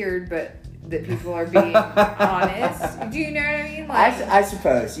it's weird, but that people are being honest. Do you know what I mean? I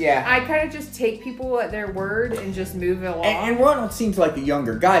suppose, yeah. I kind of just take people at their word and just move it along. And Ronald seems like a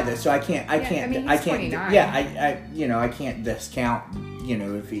younger guy, though, so I can't. He's 29. Yeah, I can't discount,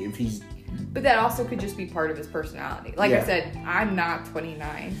 if he's. But that also could just be part of his personality. Like I said, I'm not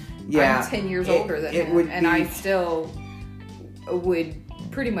 29. Yeah, I'm 10 years older than him, and I still would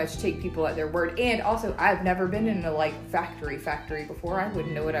pretty much take people at their word. And also, I've never been in a factory before. I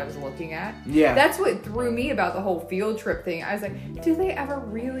wouldn't know what I was looking at. Yeah, that's what threw me about the whole field trip thing. I was like, do they ever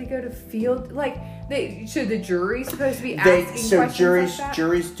really go to field? Should the jury supposed to be asking questions like that?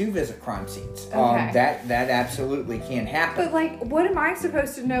 Juries do visit crime scenes. Okay. That absolutely can happen. But what am I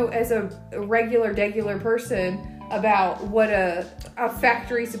supposed to know as a regular person about what a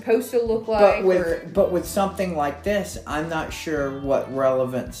factory's supposed to look like? But with something like this, I'm not sure what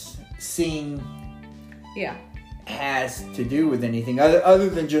relevance seeing has to do with anything other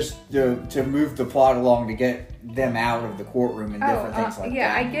than just to move the plot along to get them out of the courtroom and different things like that.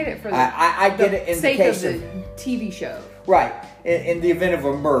 Yeah, I get it for I get it in the case of the TV show. Right. In the event of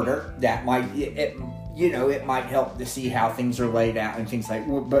a murder, that might it might help to see how things are laid out and things like.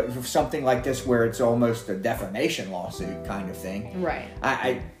 But for something like this, where it's almost a defamation lawsuit kind of thing, right?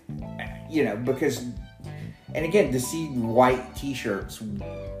 Because, and again, to see white T-shirts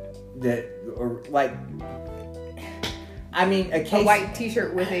that are like. I mean, a white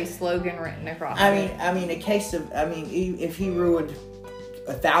T-shirt with a slogan written across. If he ruined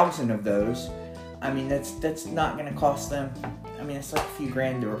 1,000 of those, I mean, that's not going to cost them. I mean, it's like a few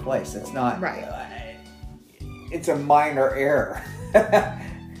grand to replace. It's not right. It's a minor error.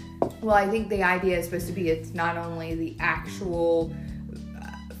 Well, I think the idea is supposed to be it's not only the actual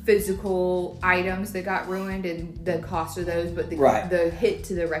physical items that got ruined and the cost of those, but the hit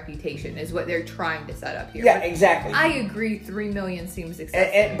to the reputation is what they're trying to set up here. Yeah, exactly. I agree. $3 million seems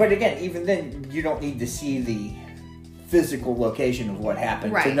excessive. But again, even then, you don't need to see the physical location of what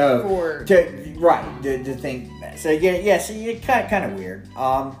happened to know to think that. So so you're kind of weird.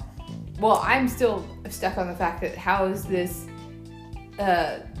 Well, I'm still stuck on the fact that how is this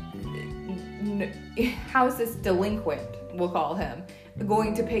how is this delinquent, we'll call him,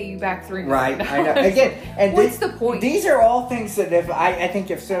 going to pay you back $3 million? Right, I know. Again, and what's the point? These are all things that I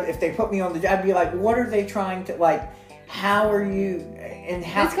think if they put me on the job, I'd be like, what are they trying to, like, how are you, and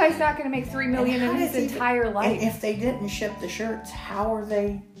how... This guy's not going to make $3 million in his entire life. And if they didn't ship the shirts, how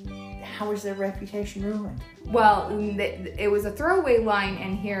is their reputation ruined? Well, it was a throwaway line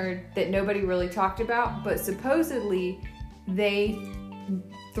in here that nobody really talked about, but supposedly they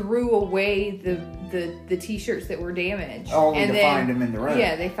threw away the t-shirts that were damaged. Only to find them in the room.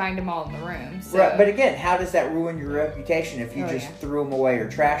 Yeah, they find them all in the room. So. Right, but again, how does that ruin your reputation if you threw them away or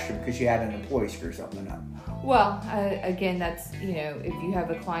trashed them because you had an employee screw something up? Well, again, that's, if you have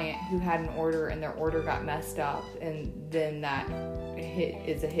a client who had an order and their order got messed up, and then that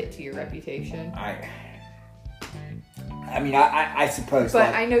is a hit to your reputation. I suppose.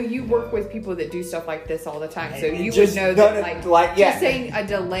 But I know you work with people that do stuff like this all the time, so you would know that, just saying a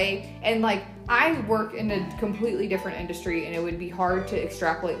delay, and I work in a completely different industry, and it would be hard to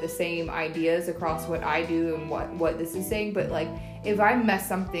extrapolate the same ideas across what I do and what this is saying, but if I mess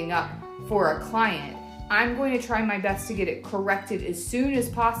something up for a client, I'm going to try my best to get it corrected as soon as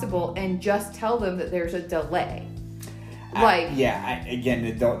possible and just tell them that there's a delay.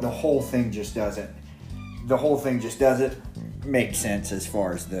 Again, the whole thing just doesn't. The whole thing just doesn't make sense as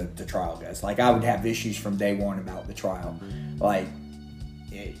far as the trial goes. I would have issues from day one about the trial.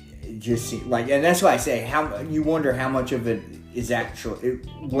 It just and that's why I say you wonder how much of it is actually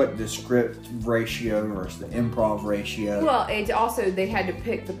what the script ratio versus the improv ratio. Well, it also, they had to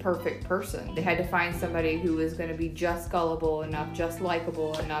pick the perfect person. They had to find somebody who was going to be just gullible enough, just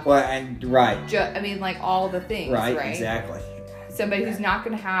likable enough. Well, and right. All the things. Right. Exactly. Somebody who's not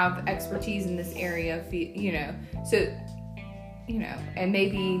going to have expertise in this area, and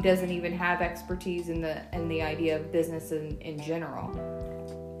maybe doesn't even have expertise in the idea of business in general.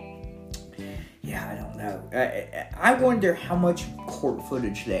 Yeah, I don't know. I wonder how much court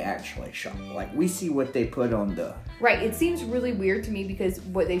footage they actually shot. We see what they put on the... Right, it seems really weird to me because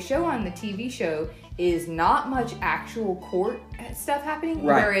what they show on the TV show is not much actual court stuff happening.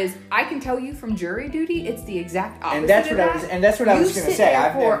 Right. Whereas I can tell you from Jury Duty, it's the exact opposite. And that's what I was going to say. You sit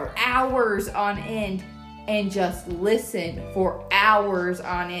there for hours on end and just listen for hours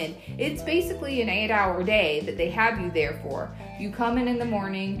on end. It's basically an 8-hour day that they have you there for. You come in the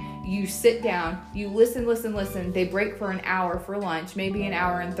morning, you sit down, you listen. They break for an hour for lunch, maybe an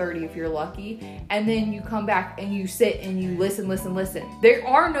hour and 30 if you're lucky. And then you come back and you sit and you listen. There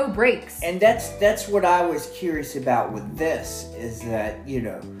are no breaks. And that's what I was curious about with this, is that,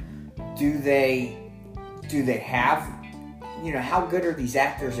 do they have, how good are these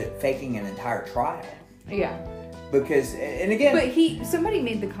actors at faking an entire trial? Yeah. Because, and again... But somebody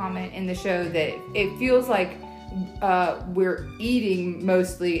made the comment in the show that it feels like we're eating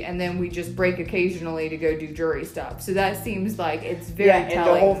mostly and then we just break occasionally to go do jury stuff. So that seems like it's very telling. And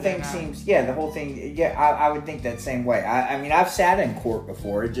the whole thing seems... I would think that same way. I've sat in court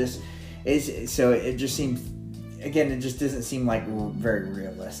before. It just seems... Again, it just doesn't seem like very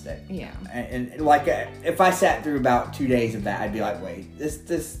realistic. Yeah. And if I sat through about 2 days of that, I'd be like, wait, this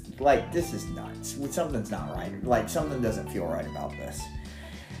is nuts. Something's not right. Something doesn't feel right about this.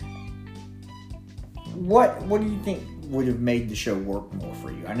 What do you think would have made the show work more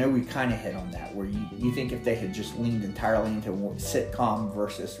for you? I know we kind of hit on that, where you think if they had just leaned entirely into sitcom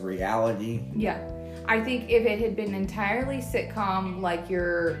versus reality. Yeah. I think if it had been entirely sitcom, like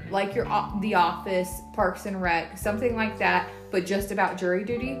your The Office, Parks and Rec, something like that, but just about jury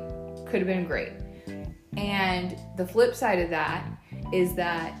duty, could have been great. And the flip side of that is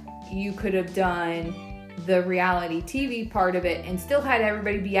that you could have done the reality TV part of it and still had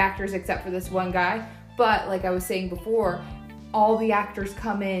everybody be actors except for this one guy. But like I was saying before, all the actors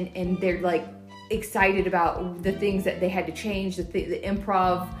come in and they're excited about the things that they had to change, the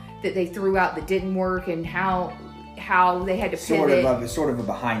improv that they threw out that didn't work, and how they had to pivot. Sort of a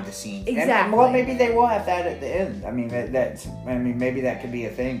behind the scenes. Exactly. And maybe they will have that at the end. Maybe that could be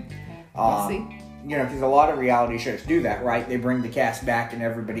a thing. We'll see. Because a lot of reality shows do that, right? They bring the cast back and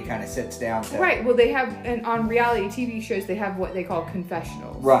everybody kind of sits down. Right. Well, they have, and on reality TV shows, they have what they call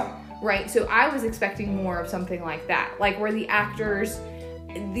confessionals. Right. So I was expecting more of something like that, where the actors,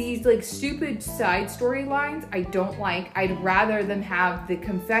 these stupid side storylines I don't like. I'd rather them have the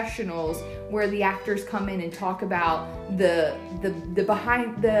confessionals where the actors come in and talk about the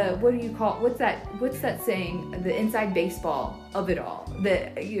behind the, what do you call, what's that saying, the inside baseball of it all.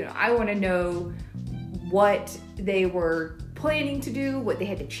 I want to know what they were planning to do, what they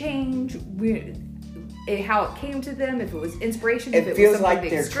had to change, how it came to them, if it was inspiration, if it feels was like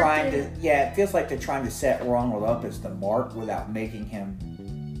they're trying to. Yeah, it feels like they're trying to set Ronald up as the mark without making him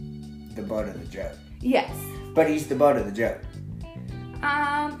the butt of the joke. Yes. But he's the butt of the joke.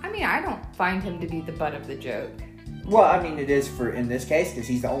 I mean, I don't find him to be the butt of the joke. Well, I mean, it is in this case because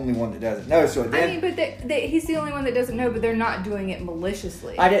he's the only one that doesn't know. So then, but he's the only one that doesn't know, but they're not doing it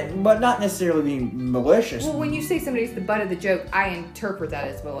maliciously. but not necessarily being malicious. Well, when you say somebody's the butt of the joke, I interpret that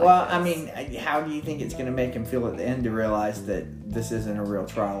as malicious. Well, I mean, how do you think it's going to make him feel at the end to realize that this isn't a real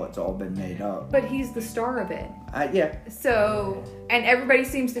trial? It's all been made up. But he's the star of it. Yeah. So, and everybody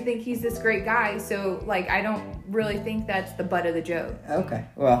seems to think he's this great guy. So, like, I don't really think that's the butt of the joke. Okay.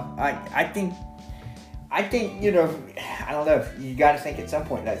 Well, I think, I don't know. You got to think at some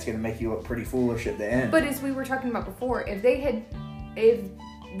point that's going to make you look pretty foolish at the end. But as we were talking about before,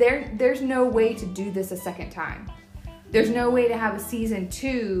 there's no way to do this a second time. There's no way to have a season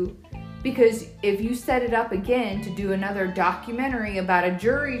 2, because if you set it up again to do another documentary about a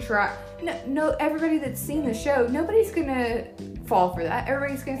jury trial, no, everybody that's seen the show, nobody's going to fall for that.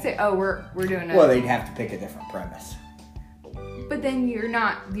 Everybody's going to say, "Oh, we're doing it." Well, they'd have to pick a different premise. But then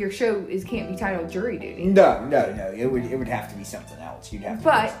your show can't be titled Jury Duty. No. It would have to be something else. You'd have to.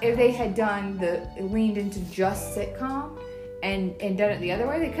 But if they had leaned into just sitcom and done it the other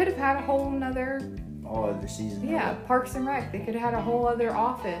way, they could have had a whole other season. Yeah, Parks and Rec. They could have had a whole other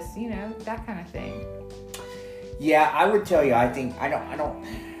Office, that kind of thing. Yeah, I would tell you, I think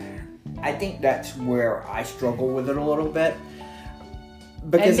that's where I struggle with it a little bit.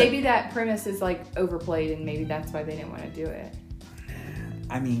 Because and maybe that premise is like overplayed, and maybe that's why they didn't want to do it.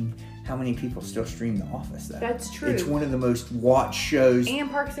 I mean, how many people still stream The Office, though? That's true. It's one of the most watched shows. And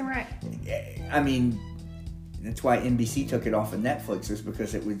Parks and Rec. I mean, that's why NBC took it off of Netflix, is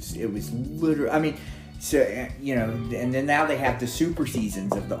because it was literally. I mean, so and then now they have the super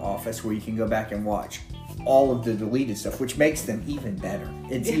seasons of The Office where you can go back and watch all of the deleted stuff, which makes them even better.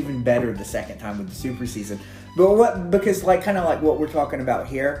 It's even better the second time with the super season. But because kind of like what we're talking about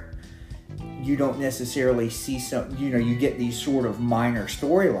here, you don't necessarily see you get these sort of minor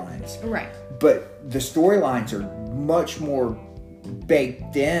storylines. Right. But the storylines are much more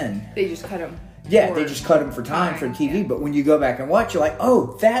baked in. They just cut them. Yeah, they just cut them for time for TV. Yeah. But when you go back and watch, you're like,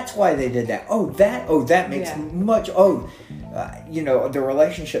 oh, that's why they did that. That makes much. The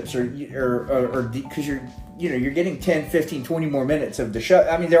relationships are because you're getting 10, 15, 20 more minutes of the show.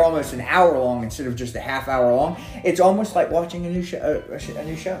 I mean, they're almost an hour long instead of just a half hour long. It's almost like watching a new show.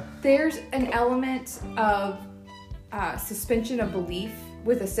 There's an element of suspension of belief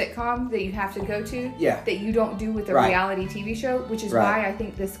with a sitcom that you have to go to that you don't do with a reality TV show, which is why I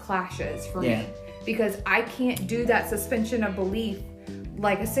think this clashes for me. Because I can't do that suspension of belief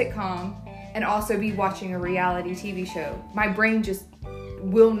like a sitcom and also be watching a reality TV show. My brain just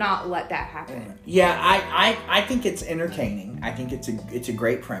will not let that happen. Yeah, I think it's entertaining. I think it's a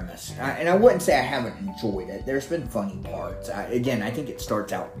great premise. And I wouldn't say I haven't enjoyed it. There's been funny parts. I think it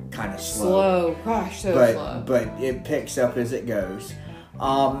starts out kind of slow. Slow. But it picks up as it goes.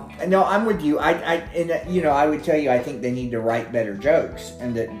 No, I'm with you. I would tell you, I think they need to write better jokes,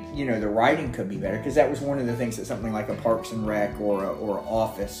 and that the writing could be better, because that was one of the things that something like a Parks and Rec or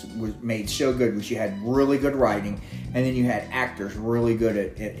Office was made so good, was you had really good writing, and then you had actors really good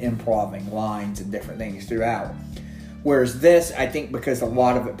at improving lines and different things throughout. Whereas this, I think, because a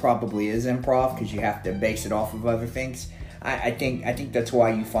lot of it probably is improv, because you have to base it off of other things. I think that's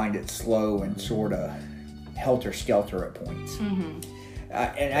why you find it slow and sort of helter-skelter at points. Mm-hmm.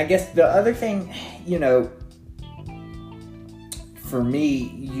 And I guess the other thing, for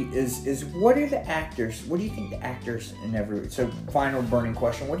me is what do you think the actors so final burning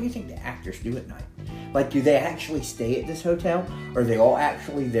question, what do you think the actors do at night? Like, do they actually stay at this hotel? Are they all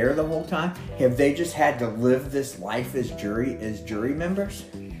actually there the whole time? Have they just had to live this life as jury members?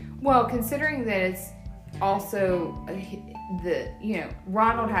 Well, considering that it's also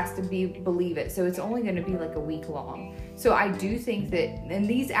Ronald has to believe it, so it's only going to be like a week long. So I do think that, and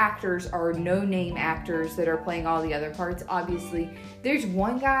these actors are no-name actors that are playing all the other parts. Obviously, there's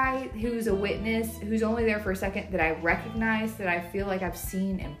one guy who's a witness who's only there for a second that I recognize, that I feel like I've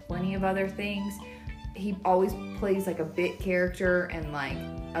seen in plenty of other things. He always plays like a bit character and like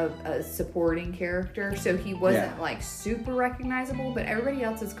a supporting character, so he wasn't like super recognizable, but everybody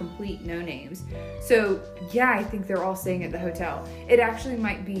else is complete no names. So I think they're all staying at the hotel. It actually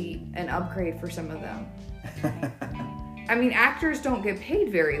might be an upgrade for some of them. I mean, actors don't get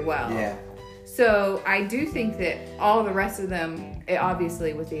paid very well. Yeah. So I do think that all the rest of them,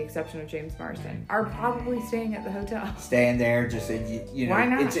 obviously with the exception of James Marsden, are probably staying at the hotel. Staying there, just why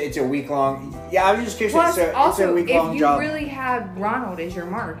not? It's a week long. Yeah, I was just curious. Plus, it's a week long job. If you really have Ronald as your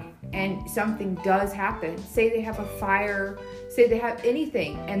mark, and something does happen, say they have a fire, say they have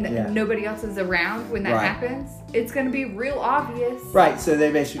anything, and nobody else is around when that happens, it's going to be real obvious. Right. So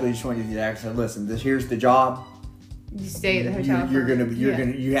they basically just wanted the actor to listen. Here's the job. You stay at the hotel.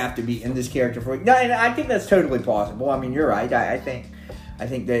 You have to be in this character for. No, and I think that's totally plausible. I mean, you're right. I think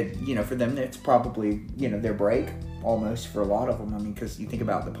that for them, it's probably their break almost for a lot of them. I mean, because you think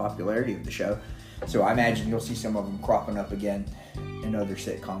about the popularity of the show. So I imagine you'll see some of them cropping up again in other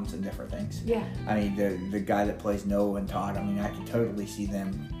sitcoms and different things. Yeah. I mean, the guy that plays Noah and Todd, I mean, I can totally see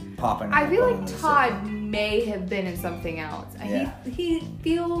them popping up. I feel like Todd may have been in something else. Yeah. He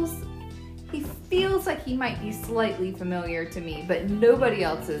feels like he might be slightly familiar to me, but nobody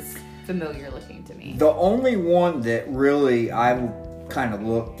else is familiar looking to me. The only one that really I kind of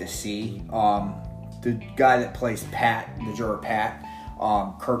look to see, the guy that plays Pat, the juror Pat,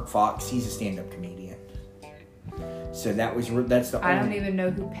 Kirk Fox, he's a stand-up comedian. So that's the I don't even know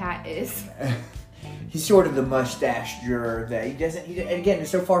who Pat is. He's sort of the mustache juror that again,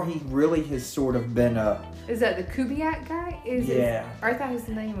 so far he really has sort of been a... Is that the Kubiak guy? I thought his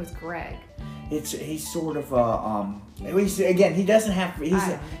name was Greg. He's sort of he doesn't have...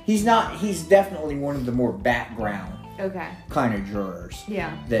 He's definitely one of the more background kind of jurors.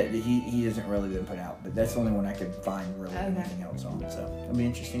 Yeah. That he hasn't really been put out, but that's the only one I could find really anything else on. So it'll be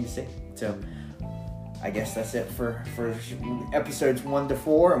interesting to see. So I guess that's it for episodes 1 to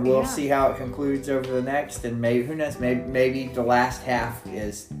 4, and we'll see how it concludes over the next. And maybe, who knows, maybe the last half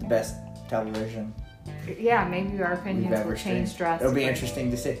is the best television. Yeah, maybe our opinions will change drastically. It'll be interesting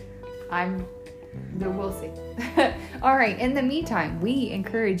to see. We'll see. All right. In the meantime, we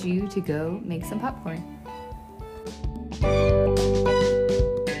encourage you to go make some popcorn.